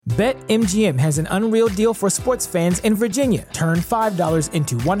BetMGM has an unreal deal for sports fans in Virginia. Turn $5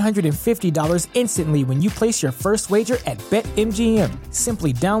 into $150 instantly when you place your first wager at BetMGM.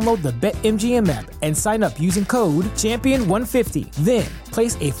 Simply download the BetMGM app and sign up using code Champion150. Then,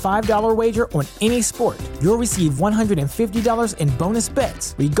 place a $5 wager on any sport. You'll receive $150 in bonus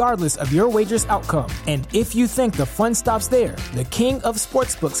bets, regardless of your wager's outcome. And if you think the fun stops there, the King of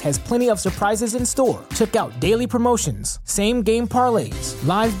Sportsbooks has plenty of surprises in store. Check out daily promotions, same-game parlays,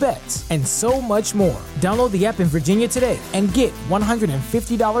 live bets, and so much more. Download the app in Virginia today and get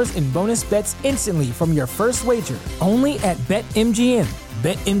 $150 in bonus bets instantly from your first wager. Only at BetMGM.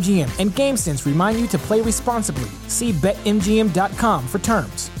 BetMGM and GameSense remind you to play responsibly. See BetMGM.com for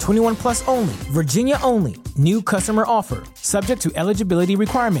terms. 21 plus only. Virginia only. New customer offer. Subject to eligibility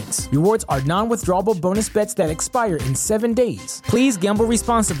requirements. Rewards are non-withdrawable bonus bets that expire in 7 days. Please gamble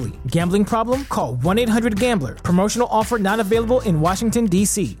responsibly. Gambling problem? Call 1-800-GAMBLER. Promotional offer not available in Washington,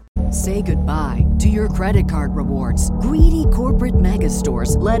 D.C. Say goodbye to your credit card rewards. Greedy corporate mega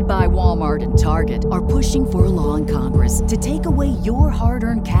stores, led by Walmart and Target, are pushing for a law in Congress to take away your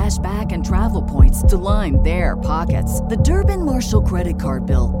hard-earned cash back and travel points to line their pockets. The Durbin-Marshall credit card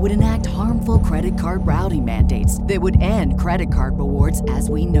bill would enact harmful credit card routing mandates that would end credit card rewards as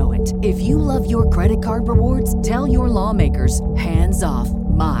we know it. If you love your credit card rewards, tell your lawmakers, hands off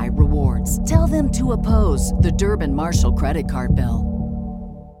my rewards. Tell them to oppose the Durbin-Marshall credit card bill.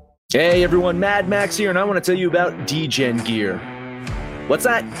 Hey everyone, Mad Max here, and I want to tell you about DGen Gear. What's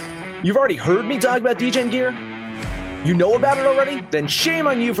that? You've already heard me talk about DGen Gear? You know about it already? Then shame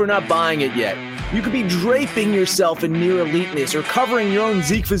on you for not buying it yet. You could be draping yourself in near eliteness or covering your own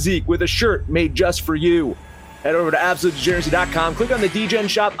Zeke physique with a shirt made just for you. Head over to AbsoluteDegeneracy.com, click on the DGen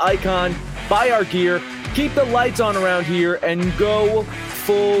shop icon, buy our gear, keep the lights on around here, and go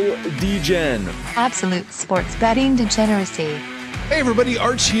full DGen. Absolute sports betting degeneracy. Hey everybody,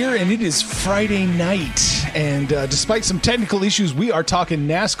 Arch here, and it is Friday night, and despite some technical issues, we are talking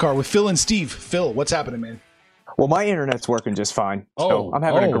NASCAR with Phil and Steve. Phil, what's happening, man? Well, my internet's working just fine, so I'm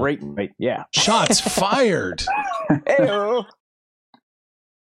having a great night. Yeah. Shots fired. Hey-o.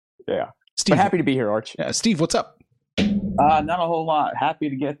 Yeah. Steve, but happy to be here, Arch. Yeah, Steve, what's up? Not a whole lot. Happy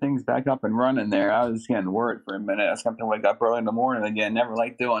to get things back up and running there. I was getting worried for a minute. I was having to wake up early in the morning again. Never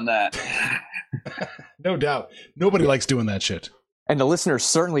liked doing that. No doubt. Nobody likes doing that shit. And the listeners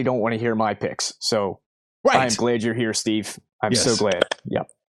certainly don't want to hear my picks. So I'm glad you're here, Steve. I'm so glad. Yep.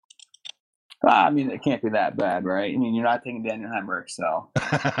 I mean, it can't be that bad, right? I mean, you're not taking Daniel Hemrick, so.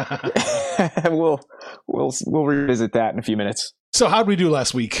 We'll revisit that in a few minutes. So how'd we do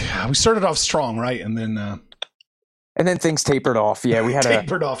last week? We started off strong, right? And then things tapered off. Yeah, we had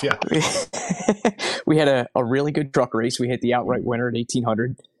we had a really good truck race. We hit the outright winner at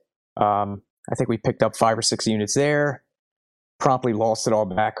 1,800. I think we picked up 5 or 6 units there. Promptly lost it all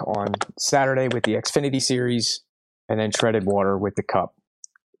back on Saturday with the Xfinity series, and then treaded water with the Cup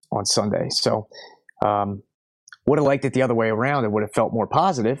on Sunday. So would have liked it the other way around. It would have felt more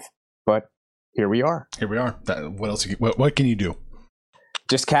positive, but here we are. What else? What can you do?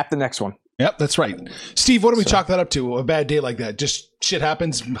 Just cap the next one. Yep, that's right. Steve, what do we chalk that up to? A bad day like that? Just shit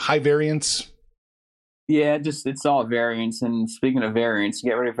happens, high variance? Yeah, it's all variance. And speaking of variance,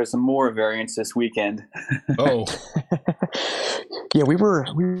 get ready for some more variance this weekend. Oh. Yeah, we were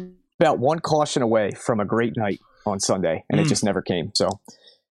about one caution away from a great night on Sunday, and it just never came. So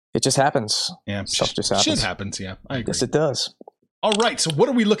it just happens. Yeah, stuff just happens. Shit happens, yeah. I agree. Yes, it does. All right, so what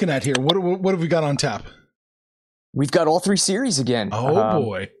are we looking at here? What have we got on tap? We've got all 3 series again. Oh,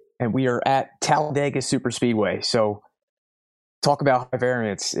 boy. And we are at Talladega Superspeedway. So talk about high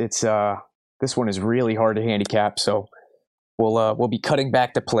variance. It's this one is really hard to handicap. So we'll be cutting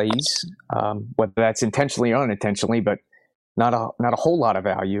back the plays, whether that's intentionally or unintentionally, but not a whole lot of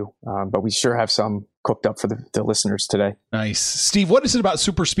value. But we sure have some cooked up for the listeners today. Nice. Steve, what is it about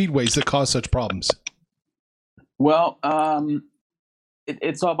super speedways that cause such problems? Well,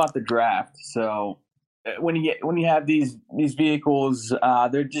 it's all about the draft. So when you have these vehicles,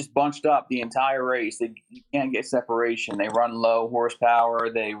 they're just bunched up the entire race. You can't get separation. They run low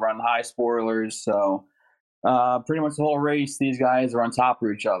horsepower. They run high spoilers. So pretty much the whole race, these guys are on top of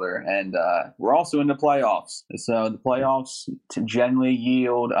each other. And we're also in the playoffs. So the playoffs generally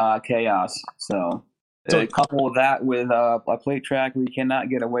yield chaos. So couple that with a plate track where you cannot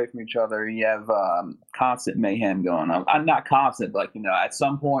get away from each other. You have constant mayhem going on. I'm not constant, but at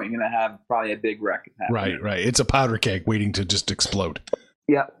some point you're going to have probably a big wreck happening. Right. It's a powder keg waiting to just explode.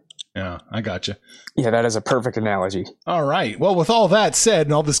 Yep. Yeah, I gotcha. Yeah, that is a perfect analogy. All right. Well, with all that said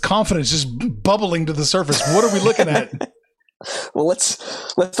and all this confidence just bubbling to the surface, what are we looking at? Well, let's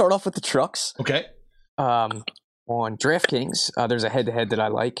start off with the trucks. Okay. Well, on DraftKings, there's a head-to-head that I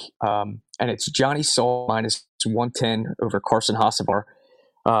like, and it's Johnny Sauter minus 110 over Carson Hocevar.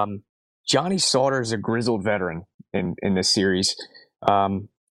 Johnny Sauter is a grizzled veteran in this series. And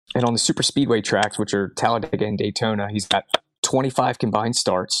on the super speedway tracks, which are Talladega and Daytona, he's got 25 combined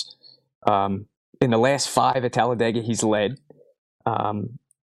starts. In the last 5 at Talladega, he's led.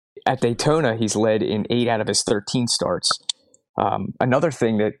 At Daytona, he's led in 8 out of his 13 starts. Another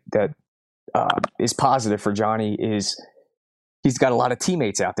thing that is positive for Johnny is he's got a lot of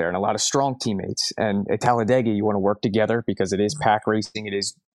teammates out there and a lot of strong teammates. And at Talladega, you want to work together because it is pack racing. It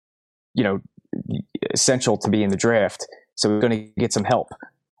is, essential to be in the draft. So we're going to get some help.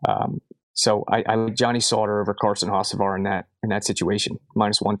 So I like Johnny Sauter over Carson Hocevar in that situation.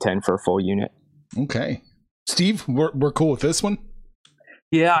 Minus 110 for a full unit. Okay. Steve, we're cool with this one?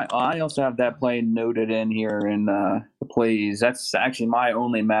 Yeah, I also have that play noted in here in the plays. That's actually my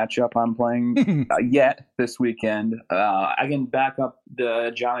only matchup I'm playing yet this weekend. I can back up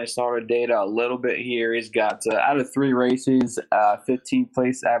the Johnny Sauter data a little bit here. He's got, out of 3 races, 15th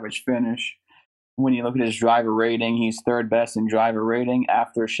place average finish. When you look at his driver rating, he's 3rd best in driver rating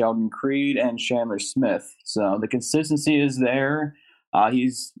after Sheldon Creed and Chandler Smith. So the consistency is there.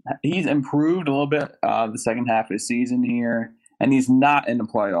 He's improved a little bit the second half of the season here. And he's not in the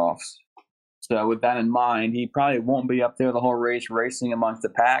playoffs. So with that in mind, he probably won't be up there the whole race racing amongst the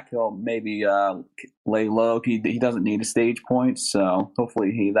pack. He'll maybe lay low. He doesn't need a stage points. So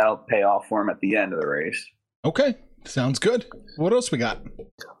hopefully that'll pay off for him at the end of the race. Okay. Sounds good. What else we got?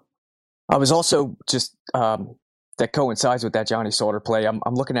 I was also just that coincides with that Johnny Sauter play. I'm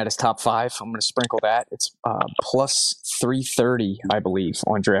looking at his top 5. I'm going to sprinkle that. It's plus 330, I believe,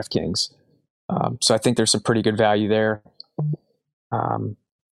 on DraftKings. So I think there's some pretty good value there.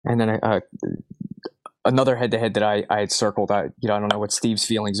 And then another head-to-head that I had circled. I don't know what Steve's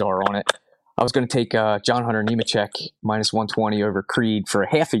feelings are on it. I was going to take John Hunter Nemechek minus 120 over Creed for a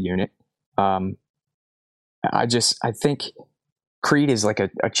half a unit. I think Creed is like a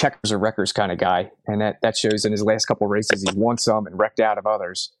checkers or wreckers kind of guy, and that shows in his last couple of races. He's won some and wrecked out of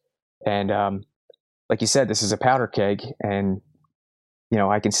others. And like you said, this is a powder keg, and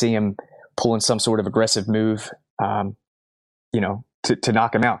I can see him pulling some sort of aggressive move. To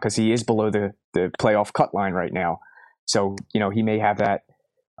knock him out because he is below the playoff cut line right now. So, he may have that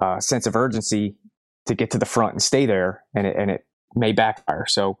sense of urgency to get to the front and stay there, and it may backfire.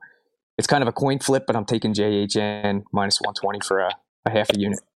 So it's kind of a coin flip, but I'm taking JHN minus 120 for a half a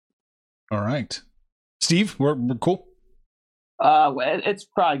unit. All right. Steve, we're cool? It's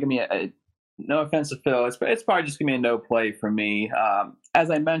probably going to be no offense to Phil, it's probably just going to be a no play for me.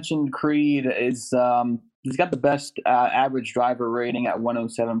 As I mentioned, Creed is he's got the best average driver rating at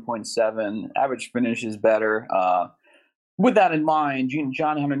 107.7. Average finish is better. With that in mind,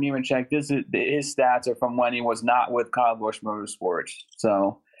 John Hunter Nemechek, his stats are from when he was not with Kyle Busch Motorsports.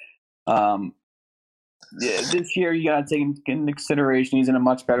 So this year you got to take into consideration he's in a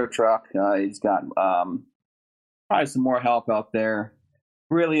much better truck. He's got probably some more help out there.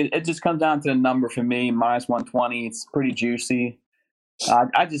 Really, it just comes down to the number for me, minus 120. It's pretty juicy. I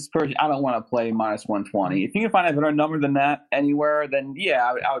don't want to play minus 120. If you can find a better number than that anywhere, then yeah,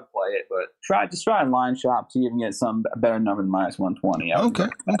 I would play it. But try and line shop, see if you can get a better number than minus 120.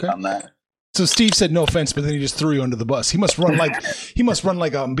 Okay. On that. So Steve said no offense, but then he just threw you under the bus. He must run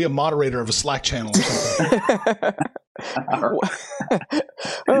like be a moderator of a Slack channel or something.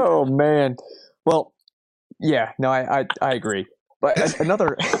 Oh man. Well, yeah, no, I agree. But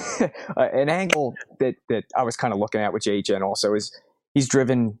another an angle that I was kind of looking at with JHN also is he's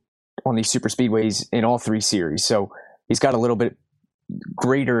driven on these super speedways in all 3 series. So he's got a little bit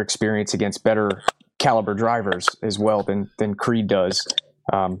greater experience against better caliber drivers as well than Creed does.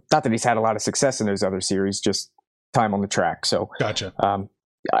 Not that he's had a lot of success in those other series, just time on the track. So gotcha.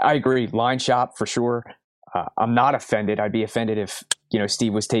 I agree. Line shop for sure. I'm not offended. I'd be offended if,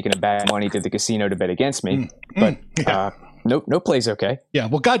 Steve was taking a bad money to the casino to bet against me. But no play's okay. Yeah,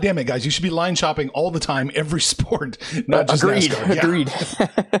 well, goddamn it, guys, you should be line shopping all the time, every sport, not just agreed. NASCAR. Agreed.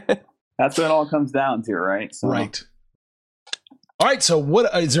 That's what it all comes down to, right? So. Right. All right. So,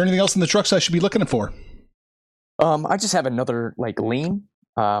 what is there anything else in the trucks I should be looking for? I just have another lean.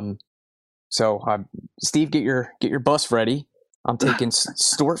 So Steve, get your bus ready. I'm taking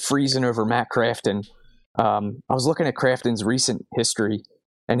Stuart Friesen over Matt Crafton. I was looking at Crafton's recent history.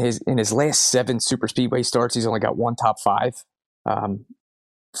 And in his last 7 super speedway starts, he's only got 1 top 5.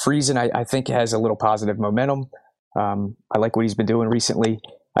 Friesen, I think, has a little positive momentum. I like what he's been doing recently.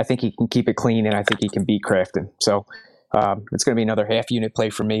 I think he can keep it clean, and I think he can beat Crafton. So it's going to be another half unit play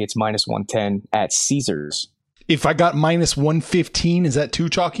for me. It's minus 110 at Caesars. If I got minus 115, is that too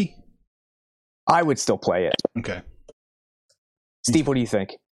chalky? I would still play it. Okay. Steve, what do you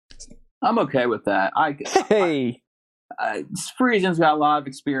think? I'm okay with that. Friesian's got a lot of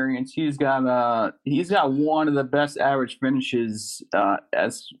experience. He's got one of the best average finishes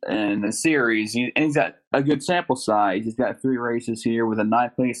as in the series, and he's got a good sample size. He's got 3 races here with a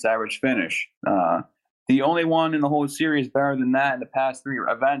 9th place average finish. The only one in the whole series better than that in the past 3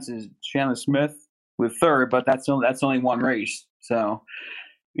 events is Chandler Smith with 3rd, but that's only one race. So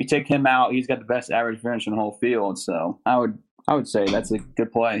if you take him out, he's got the best average finish in the whole field. So I would say that's a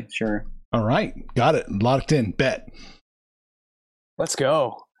good play. Sure. All right, got it. Locked in. Bet. Let's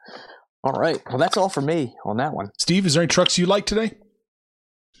go. All right. Well, that's all for me on that one. Steve, is there any trucks you like today?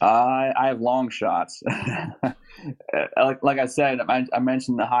 I have long shots. like I said, I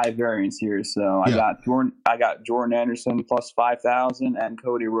mentioned the high variance here. So I got Jordan Anderson plus 5,000 and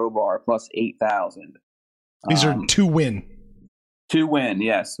Cody Robar plus 8,000. These are 2 win. 2 win,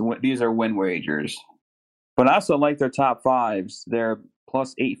 yes. These are win wagers. But I also like their top 5s. They're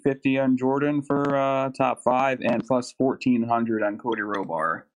plus 850 on Jordan for top 5 and plus 1,400 on Cody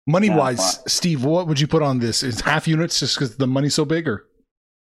Robar. Money-wise, Steve, what would you put on this? Is half units just because the money's so big? Or?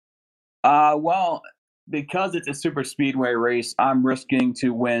 Well, because it's a super speedway race, I'm risking to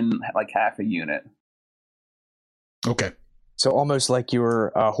win like half a unit. Okay. So almost like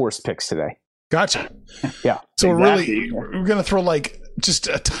your horse picks today. Gotcha. Yeah. So exactly. we're going to throw like just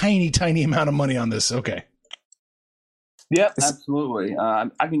a tiny amount of money on this. Okay. Yep, absolutely. I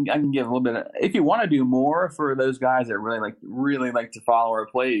can give a little bit. If you want to do more for those guys that really like to follow our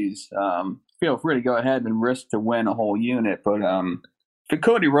plays, feel free to go ahead and risk to win a whole unit. But for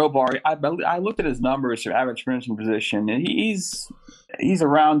Cody Robar, I looked at his numbers for average finishing position, and he's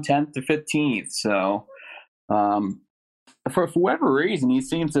around 10th to 15th. So for whatever reason, he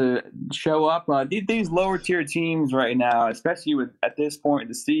seems to show up. These lower tier teams right now, especially at this point in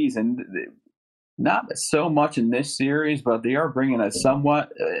the season. Not so much in this series, but they are bringing a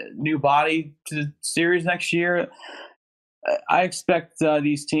somewhat new body to the series next year. I expect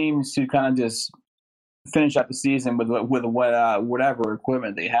these teams to kind of just finish up the season with whatever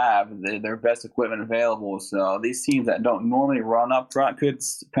equipment they have, their best equipment available. So these teams that don't normally run up front could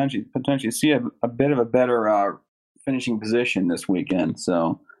potentially see a bit of a better finishing position this weekend.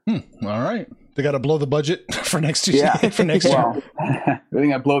 So. All right. They got to blow the budget for next year. Yeah. For next year. Well, they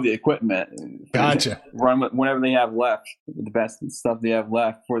got to blow the equipment. Gotcha. Run with whatever they have left, with the best stuff they have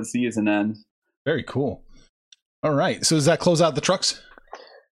left before the season ends. Very cool. All right. So does that close out the trucks?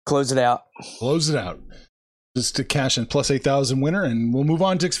 Close it out. Close it out. Just to cash in plus 8,000 winner, and we'll move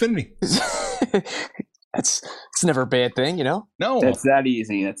on to Xfinity. It's never a bad thing, you know? No. It's that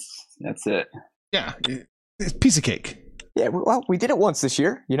easy. That's it. Yeah. It's a piece of cake. Yeah, well, we did it once this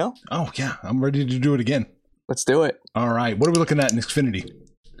year, you know? Oh, yeah. I'm ready to do it again. Let's do it. All right. What are we looking at in Xfinity?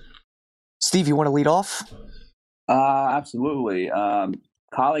 Steve, you want to lead off? Absolutely.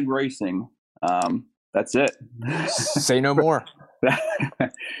 Colleague Racing. That's it. Say no more.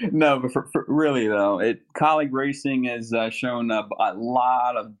 No, but for really, though, Colleague Racing has shown a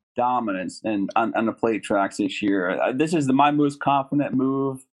lot of dominance on the plate tracks this year. This is my most confident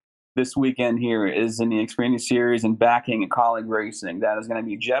move this weekend here is in the Xfinity Series and backing a Colleague Racing. That is going to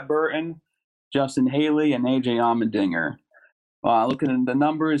be Jeb Burton, Justin Haley, and AJ Allmendinger. Looking at the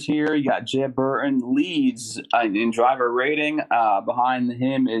numbers here, you got Jeb Burton leads in driver rating. Behind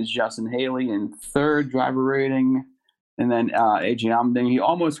him is Justin Haley in 3rd driver rating. And then AJ Allmendinger, he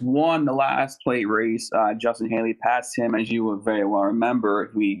almost won the last plate race. Justin Haley passed him, as you will very well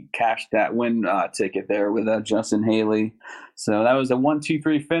remember. We cashed that win ticket there with Justin Haley. So that was a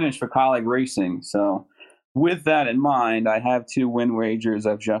 1-2-3 finish for Colleague Racing. So with that in mind, I have 2 win wagers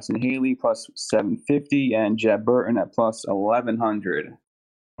of Justin Haley plus 750 and Jeb Burton at plus 1,100.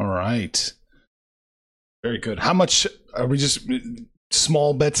 All right. Very good. How much are we just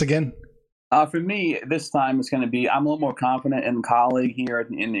small bets again? For me, this time it's going to be, I'm a little more confident in Colleague here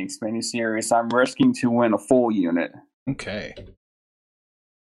in the Xfinity Series. I'm risking to win a full unit. Okay.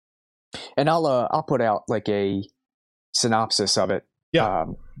 And I'll put out like a synopsis of it. Yeah.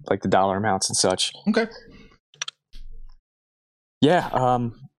 Like the dollar amounts and such. Okay. Yeah.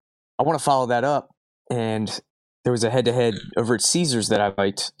 I want to follow that up. And there was a head-to-head over at Caesars that I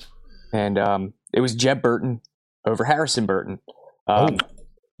liked. And it was Jeb Burton over Harrison Burton.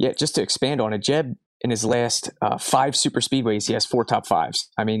 Yeah, just to expand on it, Jeb, in his last 5 super speedways, he has 4 top 5s.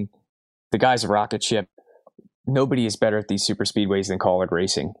 I mean, the guy's a rocket ship. Nobody is better at these super speedways than Colleague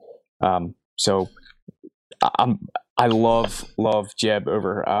Racing. So I love Jeb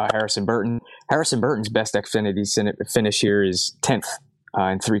over Harrison Burton. Harrison Burton's best Xfinity finish here is 10th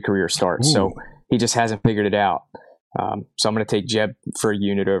in 3 career starts. Ooh. So he just hasn't figured it out. So I'm going to take Jeb for a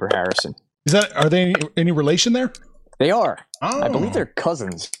unit over Harrison. Are they any relation there? They are. Oh. I believe they're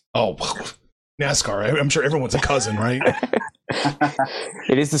cousins. Oh, NASCAR. I'm sure everyone's a cousin, right?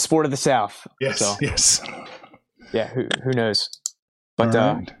 It is the sport of the South. Yes. So, yes. yeah. Who knows? But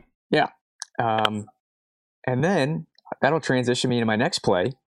right. yeah. And then that'll transition me to my next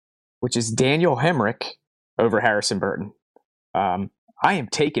play, which is Daniel Hemrick over Harrison Burton. I am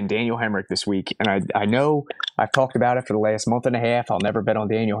taking Daniel Hemrick this week, and I know I've talked about it for the last month and a half. I'll never bet on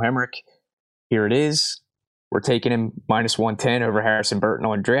Daniel Hemrick. Here it is. We're taking him -110 over Harrison Burton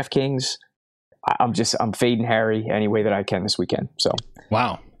on DraftKings. I'm fading Harry any way that I can this weekend. So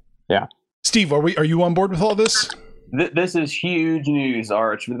wow, yeah. Steve, are you on board with all this? This is huge news,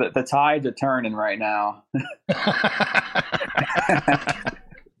 Arch. The tides are turning right now.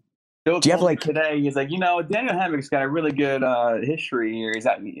 Bill Do you have today? He's like, Daniel Hemrick's got a really good history here.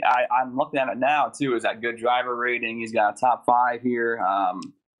 I'm looking at it now too. He's got good driver rating. He's got a top 5 here.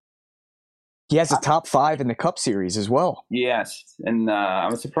 He has a top 5 in the Cup Series as well. Yes, and I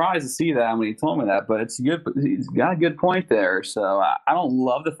was surprised to see that when he told me that. But it's good. He's got a good point there. So I don't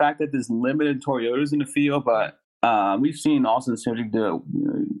love the fact that there's limited Toyotas in the field, but we've seen Austin Cindric do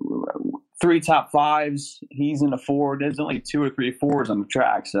 3 top 5s. He's in a 4. There's only 2 or 3 4s on the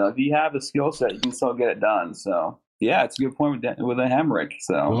track. So if you have the skill set, you can still get it done. So yeah, it's a good point with a Hemrick.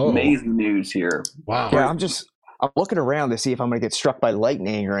 So whoa. Amazing news here. Wow. Yeah, I'm looking around to see if I'm going to get struck by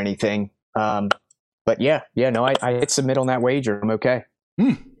lightning or anything. But I hit submit on that wager. I'm okay.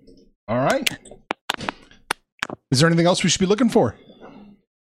 All right. Is there anything else we should be looking for?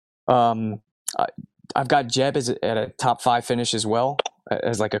 I've got Jeb at a top 5 finish as well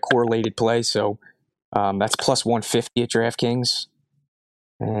as like a correlated play. So that's +150 at DraftKings.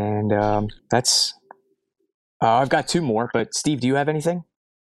 And I've got 2 more, but Steve, do you have anything?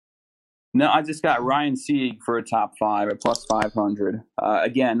 No, I just got Ryan Sieg for a top 5 at +500.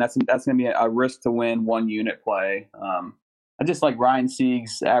 Again, that's going to be a risk to win 1 unit play. I just like Ryan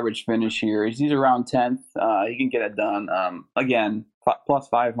Sieg's average finish here. He's around 10th. He can get it done. Again,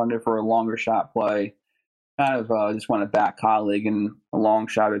 +500 for a longer shot play. Kind of just want to back colleague and a long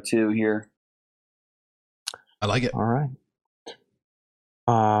shot or 2 here. I like it. All right.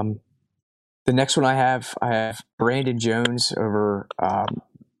 The next one I have Brandon Jones over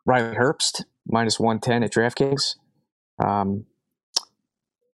Riley Herbst -110 at DraftKings.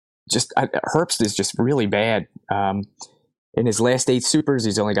 Herbst is just really bad. In his last 8 supers,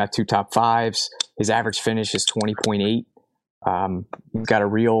 he's only got 2 top 5s. His average finish is 20.8. He's got a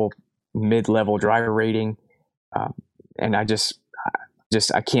real mid-level driver rating, and I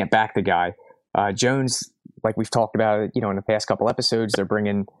can't back the guy. Jones, like we've talked about, in the past couple episodes, they're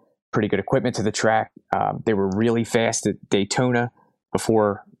bringing pretty good equipment to the track. They were really fast at Daytona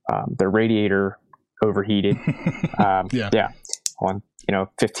before their radiator overheated. On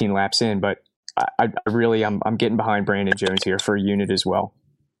 15 laps in, but I'm getting behind Brandon Jones here for a unit as well.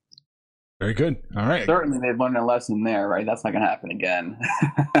 Very good. All right. Certainly they've learned a lesson there, right? That's not going to happen again.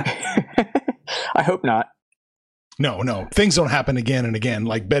 I hope not. No. Things don't happen again and again,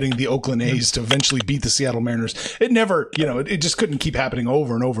 like betting the Oakland A's to eventually beat the Seattle Mariners. It never, it just couldn't keep happening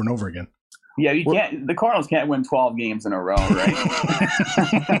over and over and over again. Yeah, the Cardinals can't win 12 games in a row, right?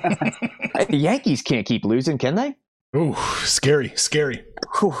 The Yankees can't keep losing, can they? Ooh, scary.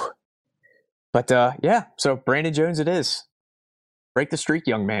 Whew. But so Brandon Jones it is. Break the streak,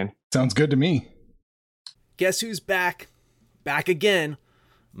 young man. Sounds good to me. Guess who's back? Back again.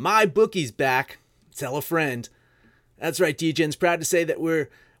 My bookie's back. Tell a friend. That's right, DJ's proud to say that we're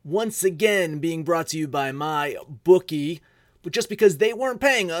once again being brought to you by My Bookie. But just because they weren't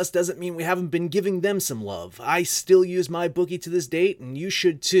paying us doesn't mean we haven't been giving them some love. I still use My Bookie to this date, and you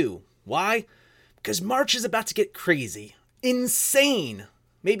should too. Why? Because March is about to get crazy. Insane.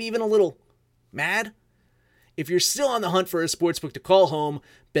 Maybe even a little mad. If you're still on the hunt for a sportsbook to call home,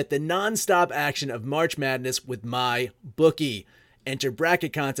 bet the non-stop action of March Madness with My Bookie. Enter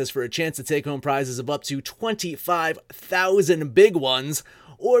bracket contests for a chance to take home prizes of up to 25,000 big ones,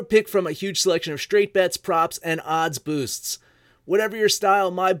 or pick from a huge selection of straight bets, props, and odds boosts. Whatever your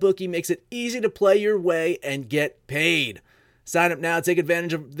style, MyBookie makes it easy to play your way and get paid. Sign up now, take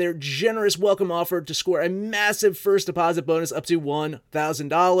advantage of their generous welcome offer to score a massive first deposit bonus up to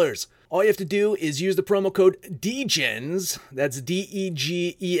 $1,000. All you have to do is use the promo code DEGENS, that's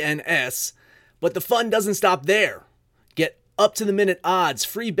DEGENS, but the fun doesn't stop there. Get up-to-the-minute odds,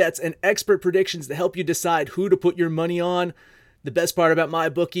 free bets, and expert predictions to help you decide who to put your money on. The best part about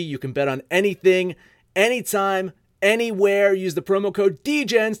MyBookie, you can bet on anything, anytime, anywhere. Use the promo code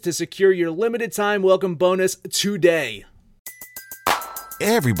DEGENS to secure your limited-time welcome bonus today.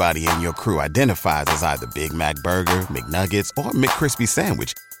 Everybody in your crew identifies as either Big Mac Burger, McNuggets, or McCrispy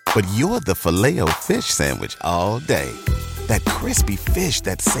Sandwich. but you're the Filet-O-Fish Sandwich all day. That crispy fish,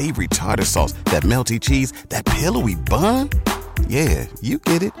 that savory tartar sauce, that melty cheese, that pillowy bun. Yeah, you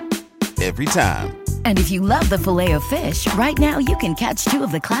get it. Every time. And if you love the Filet-O-Fish, right now you can catch 2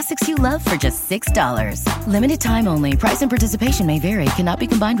 of the classics you love for just $6. Limited time only. Price and participation may vary. Cannot be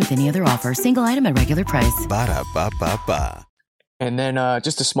combined with any other offer. Single item at regular price. Ba-da-ba-ba-ba. And then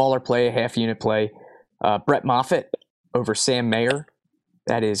just a smaller play, a half unit play. Brett Moffitt over Sam Mayer.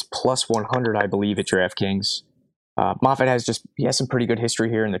 That is plus 100, I believe, at DraftKings. Moffitt has some pretty good history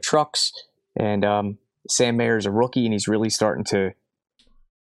here in the trucks. And Sam Mayer is a rookie, and he's really starting to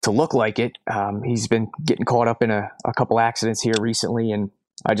look like it. He's been getting caught up in a couple accidents here recently, and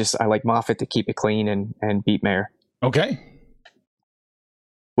I like Moffitt to keep it clean and beat Mayer. Okay.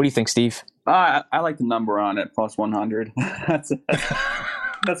 What do you think, Steve? I like the number on it, plus 100.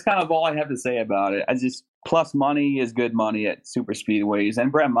 That's kind of all I have to say about it. Plus money is good money at super speedways.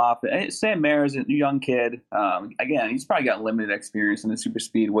 And Brett Moffitt, Sam Mayer is a young kid. Again, he's probably got limited experience in the super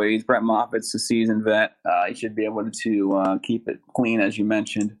speedways. Brett Moffitt's a seasoned vet. He should be able to keep it clean, as you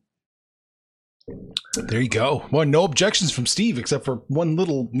mentioned. There you go. Well, no objections from Steve, except for one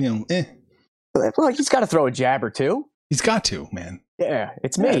little, Well, he's got to throw a jab or two. He's got to, man. Yeah,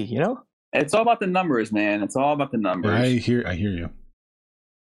 it's me, It's all about the numbers, man. It's all about the numbers. I hear you.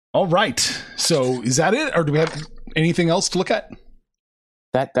 All right. So is that it? Or do we have anything else to look at?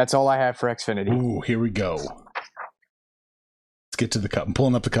 That's all I have for Xfinity. Ooh, here we go. Let's get to the cup. I'm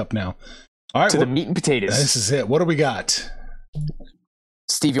pulling up the cup now. All right. To the meat and potatoes. This is it. What do we got?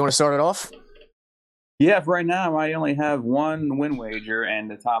 Steve, you want to start it off? Yeah, for right now, I only have one win wager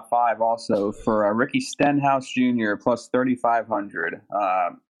and the top 5 also for Ricky Stenhouse Jr. plus 3,500.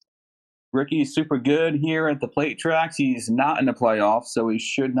 Ricky's super good here at the plate tracks. He's not in the playoffs, so he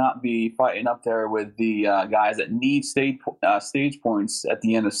should not be fighting up there with the guys that need stage points at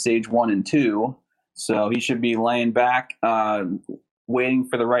the end of stage 1 and 2. So he should be laying back, waiting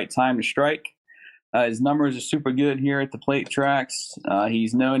for the right time to strike. His numbers are super good here at the plate tracks.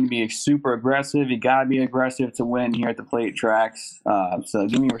 He's known to be super aggressive. You got to be aggressive to win here at the plate tracks. So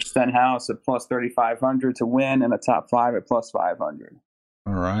give me Stenhouse at plus 3,500 to win and a top 5 at plus 500.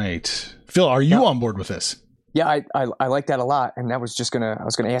 All right. Phil, are you on board with this? Yeah, I like that a lot. And I was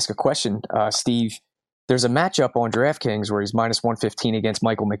gonna ask a question, Steve. There's a matchup on DraftKings where he's minus 115 against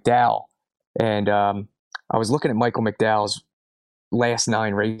Michael McDowell. And I was looking at Michael McDowell's last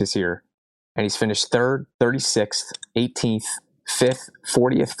 9 races here, and he's finished 3rd, 36th, 18th, 5th,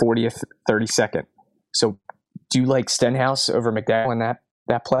 40th, 40th, 32nd. So do you like Stenhouse over McDowell in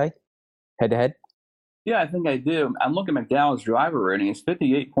that play head to head? Yeah, I think I do. I'm looking at McDowell's driver rating. It's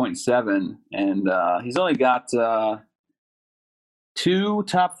 58.7, and he's only got 2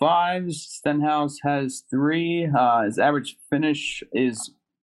 top 5s. Stenhouse has 3. His average finish is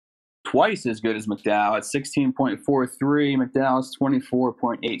twice as good as McDowell at 16.43. McDowell's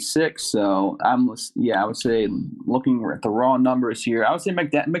 24.86. So I would say looking at the raw numbers here, I would say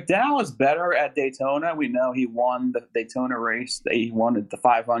McDowell is better at Daytona. We know he won the Daytona race. He won the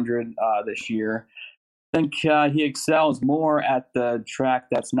 500 this year. I think he excels more at the track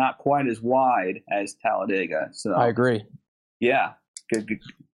that's not quite as wide as Talladega. So I agree. Yeah,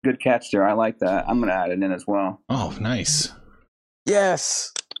 good catch there. I like that. I'm going to add it in as well. Oh, nice.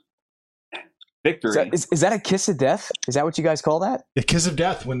 Yes. Victory. Is that a kiss of death? Is that what you guys call that? A kiss of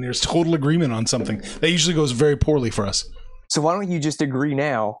death when there's total agreement on something. That usually goes very poorly for us. So why don't you just agree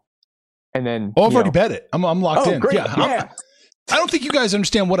now and then... Oh, I've already bet it. I'm locked in. Great. Yeah. I don't think you guys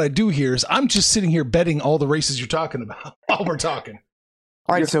understand what I do here is I'm just sitting here betting all the races you're talking about while we're talking.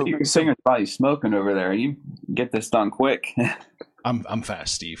 All right, your singer's probably smoking over there. You get this done quick. I'm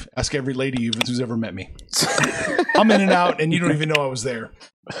fast, Steve. Ask every lady who's ever met me. I'm in and out, and you don't even know I was there.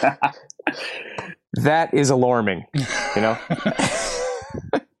 That is alarming,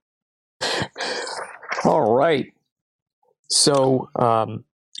 All right. So,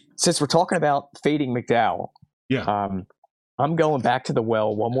 since we're talking about fading McDowell, I'm going back to the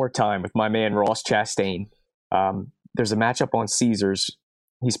well one more time with my man Ross Chastain. There's a matchup on Caesars.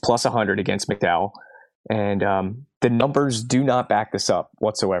 He's plus 100 against McDowell, and the numbers do not back this up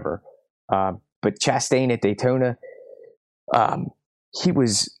whatsoever. But Chastain at Daytona, he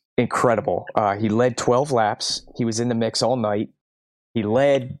was incredible. He led 12 laps. He was in the mix all night. He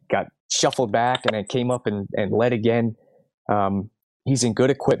led, got shuffled back, and then came up and led again. He's in good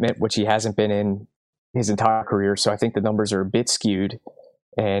equipment, which he hasn't been in his entire career. So I think the numbers are a bit skewed.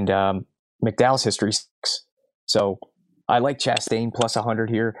 And McDowell's history sucks. So I like Chastain plus 100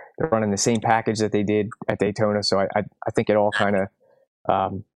 here. They're running the same package that they did at Daytona. So I think it all kind of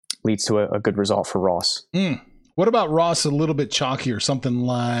leads to a good result for Ross. What about Ross? A little bit chalkier, something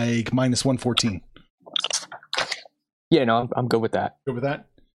like -114. Yeah, no, I'm good with that. Good with that?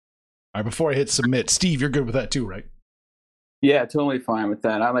 All right, before I hit submit, Steve, you're good with that too, right? Yeah, totally fine with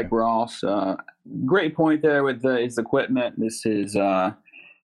that. I like Ross. Great point there with his equipment. This is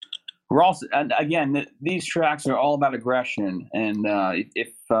Ross. And again, these tracks are all about aggression. And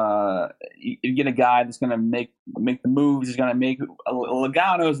if you get a guy that's going to make the moves, he's going to make.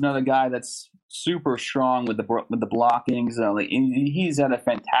 Logano is another guy that's super strong with the blocking. So he's had a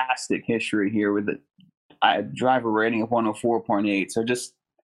fantastic history here with a driver rating of 104.8. So just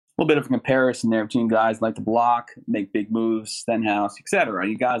a little bit of a comparison there between guys like to block, make big moves, Stenhouse, etc.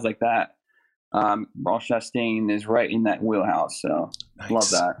 You guys like that. Ross Chastain is right in that wheelhouse. So Nice. love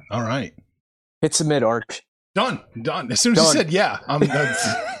that. All right. Hit submit, Arch. Done. As soon as you said yeah,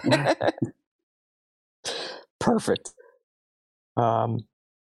 Perfect.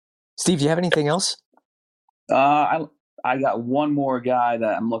 Steve, do you have anything else? I got one more guy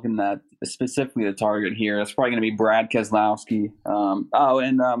that I'm looking at specifically to target here. That's probably going to be Brad Keselowski.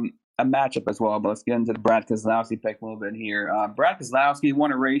 A matchup as well, but let's get into the Brad Keselowski pick a little bit here. Brad Keselowski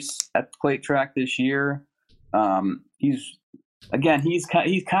won a race at the Plate Track this year. He's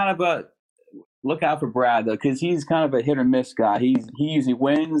kind of a look out for Brad though, because he's kind of a hit or miss guy. He usually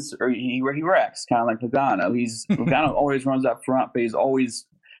wins or he wrecks, kind of like Logano. Logano always runs up front, but he's always,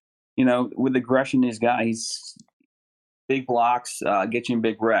 with aggression. This guy, he's big blocks, get you in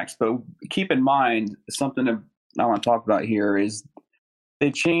big wrecks. But keep in mind something that I want to talk about here is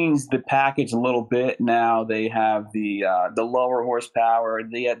they changed the package a little bit. Now they have the lower horsepower.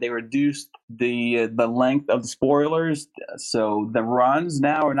 They reduced the length of the spoilers, so the runs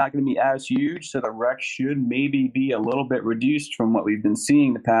now are not going to be as huge. So the wreck should maybe be a little bit reduced from what we've been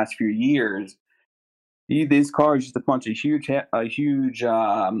seeing the past few years. These cars used to punch a huge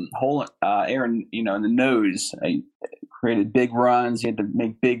hole air in the nose. Created big runs. You had to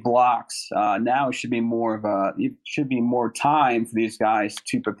make big blocks. Now it should be more time for these guys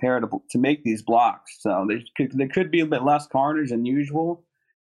to prepare to make these blocks. So there could be a bit less carnage than usual.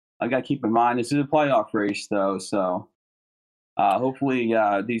 I got to keep in mind this is a playoff race though. So hopefully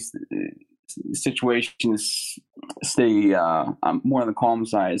these situations stay more on the calm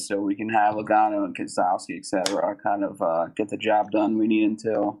side, so we can have Logano and Keselowski, etc., kind of get the job done we need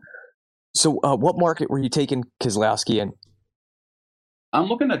until. So what market were you taking Keselowski in? I'm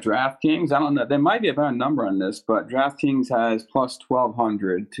looking at DraftKings. I don't know. There might be a better number on this, but DraftKings has plus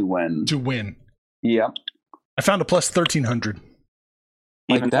 1,200 to win. To win. Yep. I found a plus 1,300.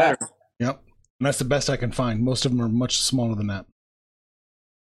 Even better. Yep. And that's the best I can find. Most of them are much smaller than that.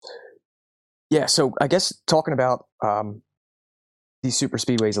 Yeah, so I guess talking about these super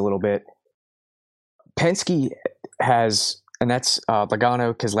speedways a little bit, Penske has, and that's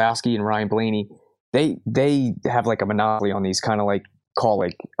Logano, Keselowski, and Ryan Blaney. They have like a monopoly on these, kind of like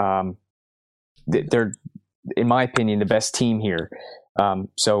Kaulig. They're, in my opinion, the best team here.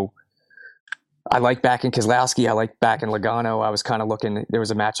 So I like backing Keselowski. I like backing Logano. I was kind of looking. There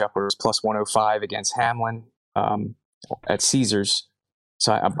was a matchup where it was plus 105 against Hamlin at Caesars.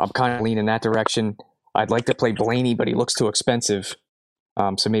 So I'm kind of leaning that direction. I'd like to play Blaney, but he looks too expensive.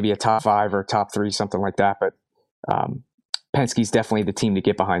 So maybe a top 5 or top 3, something like that. But Penske's definitely the team to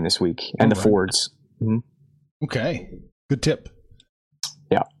get behind this week, and the Fords. Mm-hmm. Okay, good tip.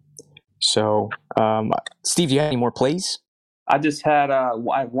 Yeah. So, Steve, do you have any more plays? I just had I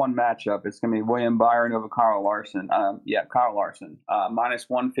have one matchup. It's going to be William Byron over Kyle Larson. Kyle Larson, minus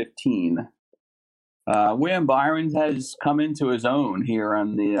 115. William Byron has come into his own here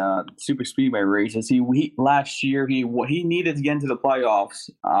on the super speedway races. Last year he needed to get into the playoffs.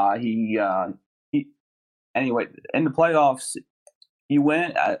 Anyway in the playoffs you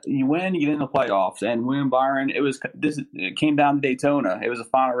win, you get in the playoffs. And William Byron, it came down to Daytona. It was the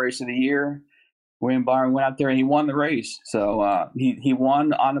final race of the year. William Byron went out there and he won the race. So he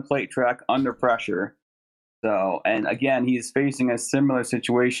won on the plate track under pressure. So, and again, he's facing a similar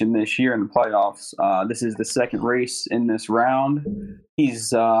situation this year in the playoffs. This is the second race in this round.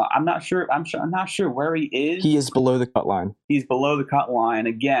 He's I'm not sure where he is. He is below the cut line. He's below the cut line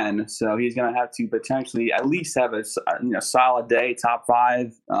again, so he's going to have to potentially at least have a solid day, top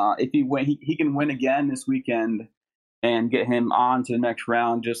 5. If he can win again this weekend and get him on to the next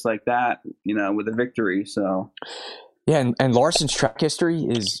round just like that, with a victory. So yeah, and Larson's track history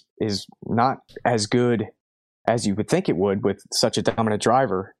is not as good as you would think it would with such a dominant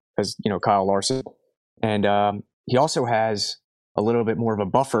driver as Kyle Larson, and he also has a little bit more of a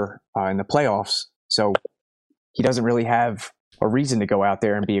buffer in the playoffs, so he doesn't really have a reason to go out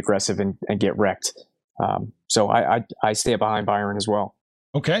there and be aggressive and get wrecked. So I stay behind Byron as well.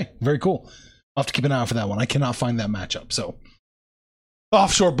 Okay, very cool. I'll have to keep an eye out for that one. I cannot find that matchup. So,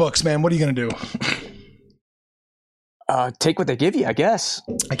 offshore books, man. What are you going to do? Take what they give you, I guess.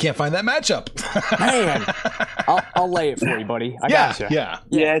 I can't find that matchup. Man, I'll lay it for you, buddy. I gotcha. Yeah.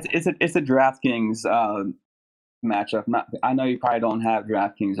 It's a DraftKings matchup. I know you probably don't have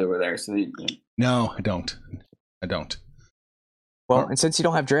DraftKings over there, so No, I don't. Well, and since you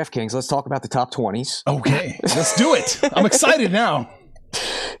don't have DraftKings, let's talk about the top 20s. Okay, let's do it. I'm excited now.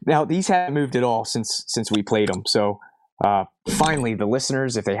 Now, these haven't moved at all since we played them. So, finally, the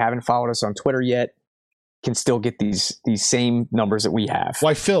listeners, if they haven't followed us on Twitter yet, can still get these same numbers that we have.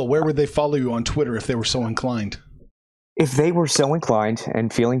 Why, Phil, where would they follow you on Twitter if they were so inclined? If they were so inclined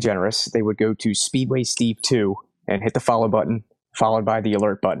and feeling generous, they would go to Speedway Steve 2 and hit the follow button, followed by the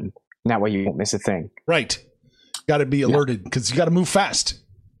alert button. And that way you won't miss a thing. Right. Got to be alerted because you got to move fast.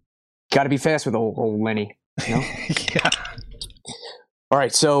 Got to be fast with old Lenny. You know? Yeah. All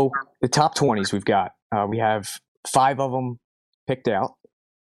right, so the top 20s we've got. We have 5 of them picked out.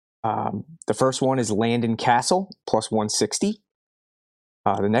 The first one is Landon Castle, plus 160.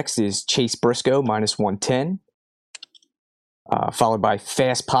 The next is Chase Briscoe, minus 110. Followed by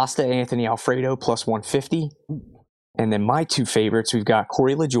Fast Pasta Anthony Alfredo, plus 150. And then my 2 favorites, we've got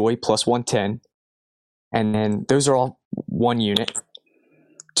Corey LaJoy, plus 110. And then those are all 1 unit.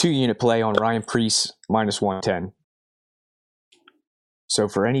 2 unit play on Ryan Preece, minus 110. So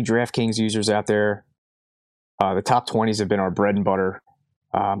for any DraftKings users out there, the top 20s have been our bread and butter.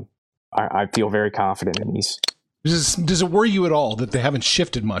 I feel very confident in these. Does it worry you at all that they haven't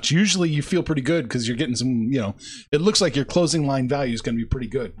shifted much? Usually you feel pretty good because you're getting some, it looks like your closing line value is going to be pretty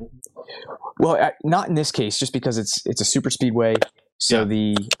good. Well, not in this case, just because it's a super speedway. So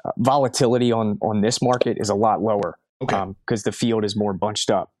the volatility on this market is a lot lower because the field is more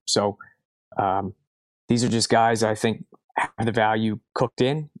bunched up. So these are just guys I think have the value cooked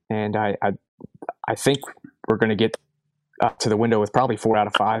in. And I think we're going to get up to the window with probably 4 out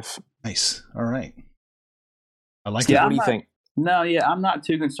of 5. Nice. All right. I like it. What do you think? No, I'm not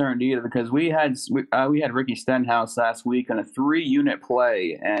too concerned either because we had Ricky Stenhouse last week on a 3-unit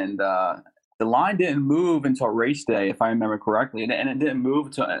play, and the line didn't move until race day, if I remember correctly, and it didn't move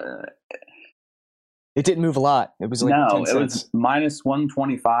until. It didn't move a lot. It was like 10 cents. It was minus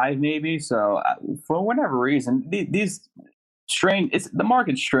 125 maybe. So for whatever reason, these strange. The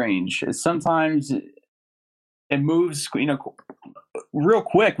market's strange. Sometimes it moves, real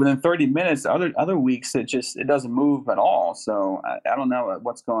quick within 30 minutes. Other weeks it doesn't move at all. So I don't know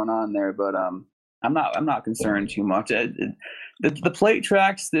what's going on there, but I'm not concerned too much. The plate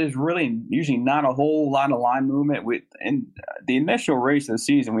tracks, there's really usually not a whole lot of line movement. In the initial race of the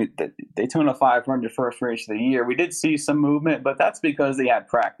season, Daytona 500, first race of the year, we did see some movement, but that's because they had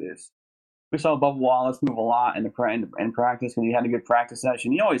practice. We saw Bubba Wallace move a lot in practice when he had a good practice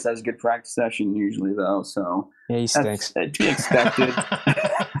session. He always has a good practice session usually, though. So yeah, he stinks. That's to be expected.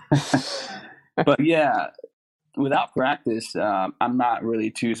 But yeah, without practice, I'm not really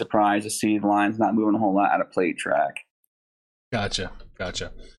too surprised to see the lines not moving a whole lot out of plate track. Gotcha.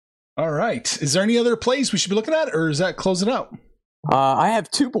 All right. Is there any other plays we should be looking at, or is that close it out? I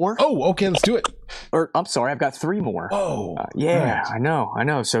have 2 more. Oh, okay. Let's do it. Or I'm sorry, I've got 3 more. Oh, yeah, right. I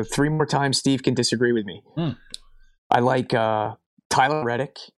know. So 3 more times Steve can disagree with me. I like Tyler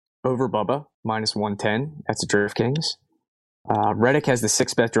Reddick over Bubba, minus 110. That's a DraftKings. Reddick has the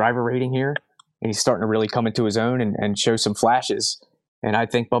 6th best driver rating here, and he's starting to really come into his own and show some flashes. And I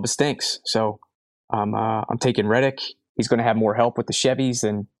think Bubba stinks. So I'm taking Reddick. He's going to have more help with the Chevys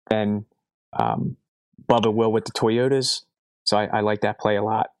than Bubba will with the Toyotas. So I like that play a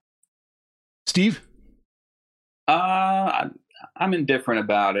lot. Steve? I'm indifferent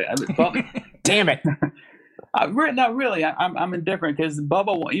about it. Damn it. Not really. I'm indifferent because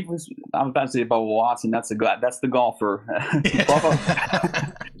Bubba. I was about to say Bubba Watson. That's the golfer.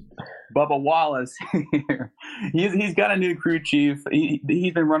 Bubba Wallace. He's got a new crew chief.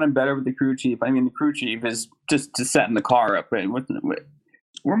 He's been running better with the crew chief. I mean, the crew chief is just setting the car up.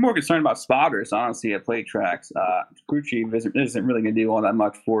 We're more concerned about spotters, honestly, at plate tracks. Crew chief isn't really going to do all that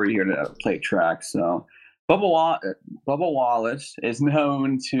much for you here at plate tracks. So Bubba Wallace is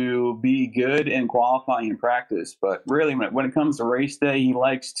known to be good in qualifying and practice, but really when it comes to race day, he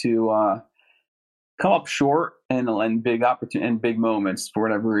likes to come up short and big opportunity and big moments for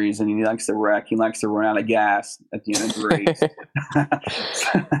whatever reason. He likes to wreck. He likes to run out of gas at the end of the race.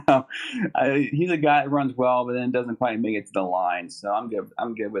 He's a guy that runs well, but then doesn't quite make it to the line. So I'm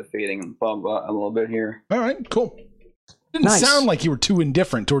good with fading Bubba a little bit here. All right, cool. Didn't sound like you were too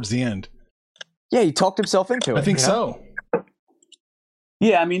indifferent towards the end. Yeah, he talked himself into it. I think so.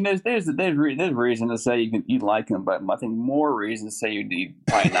 Yeah, I mean, there's reason to say you like him, but I think more reason to say you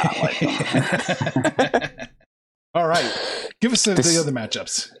probably not like him. All right, give us the other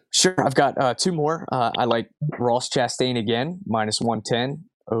matchups. Sure, I've got two more. I like Ross Chastain again, -110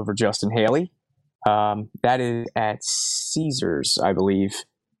 over Justin Haley. That is at Caesars, I believe,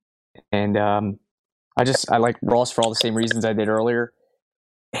 and I like Ross for all the same reasons I did earlier.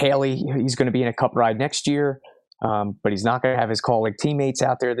 Haley, he's going to be in a Cup ride next year. But he's not going to have his colleague teammates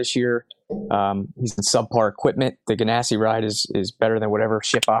out there this year. He's in subpar equipment. The Ganassi ride is better than whatever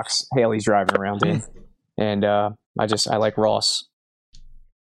shitbox Haley's driving around in. And I like Ross.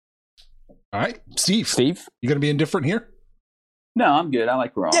 All right, Steve, you going to be indifferent here? No, I'm good. I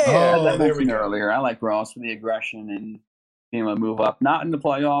like Ross. Yeah, as I mentioned earlier, I like Ross for the aggression and being able to move up. Not in the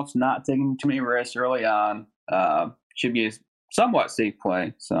playoffs, not taking too many risks early on. Should be a somewhat safe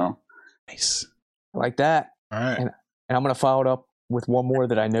play. So nice. I like that. All right. And I'm going to follow it up with one more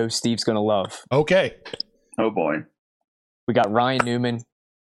that I know Steve's going to love. Okay. Oh, boy. We got Ryan Newman.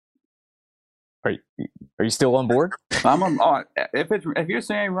 Are you still on board? I'm on. If you're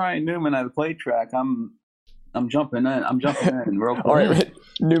saying Ryan Newman at the play track, I'm jumping in. I'm jumping in real quick. All right.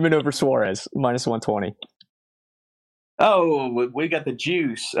 Newman over Suarez, -120. Oh, we got the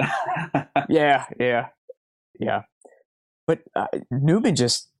juice. Yeah. But Newman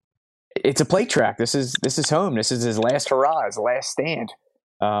it's a plate track. This is home. This is his last hurrah, his last stand.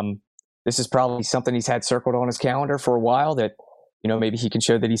 This is probably something he's had circled on his calendar for a while that, maybe he can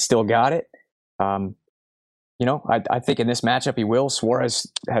show that he's still got it. I think in this matchup he will. Suarez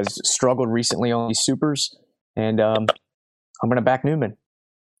has struggled recently on these supers, and I'm going to back Newman.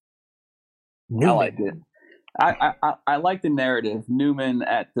 I like it. I like the narrative. Newman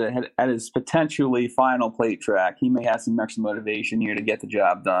at his potentially final plate track, he may have some extra motivation here to get the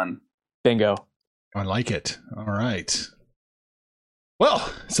job done. Bingo. I like it. All right.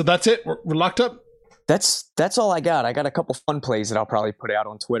 Well, so that's it. We're locked up. That's all I got. I got a couple fun plays that I'll probably put out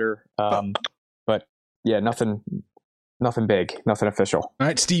on Twitter. But yeah, nothing big, nothing official. All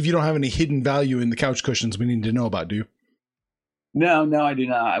right, Steve, you don't have any hidden value in the couch cushions we need to know about, do you? No, I do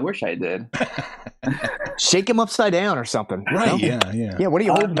not. I wish I did. Shake him upside down or something. Right? Yeah. Yeah. What are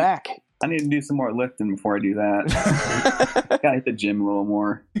you holding back? I need to do some more lifting before I do that. Gotta hit the gym a little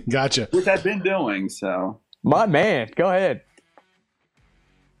more. Gotcha. Which I've been doing, so. My man, go ahead.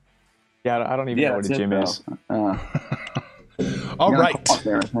 Yeah, I don't even know what a gym is. All right.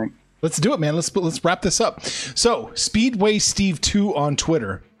 Let's do it, man. Let's wrap this up. So, Speedway Steve 2 on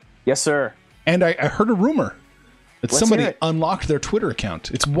Twitter. Yes, sir. And I heard a rumor that somebody unlocked their Twitter account.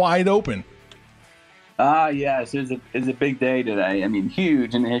 It's wide open. Yes, it's a big day today. I mean,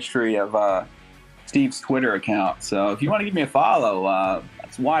 huge in the history of Steve's Twitter account. So if you want to give me a follow,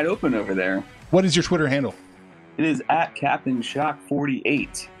 it's wide open over there. What is your Twitter handle? It is at Captain Shock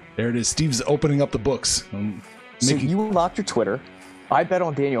 48. There it is. Steve's opening up the books. So you unlocked your Twitter. I bet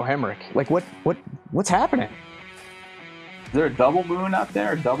on Daniel Hemrick. Like, what's happening? Is there a double moon out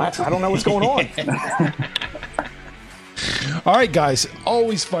there? I don't know what's going on. All right, guys.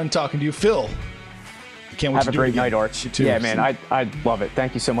 Always fun talking to you. Phil. Can't wait Have a great night, Arch. You too. Yeah, man. I love it.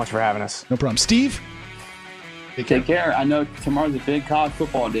 Thank you so much for having us. No problem. Steve? Take care. I know tomorrow's a big college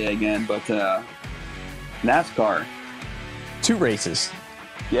football day again, but NASCAR. 2 races.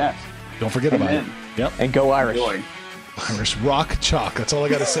 Yes. Don't forget about it. Yep. And go Irish. Enjoy. Irish rock chalk. That's all I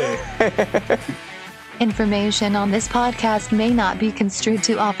got to say. Information on this podcast may not be construed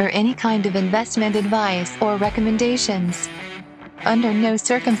to offer any kind of investment advice or recommendations. Under no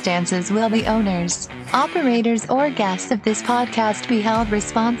circumstances will the owners, operators, or guests of this podcast be held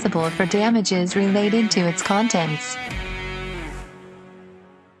responsible for damages related to its contents.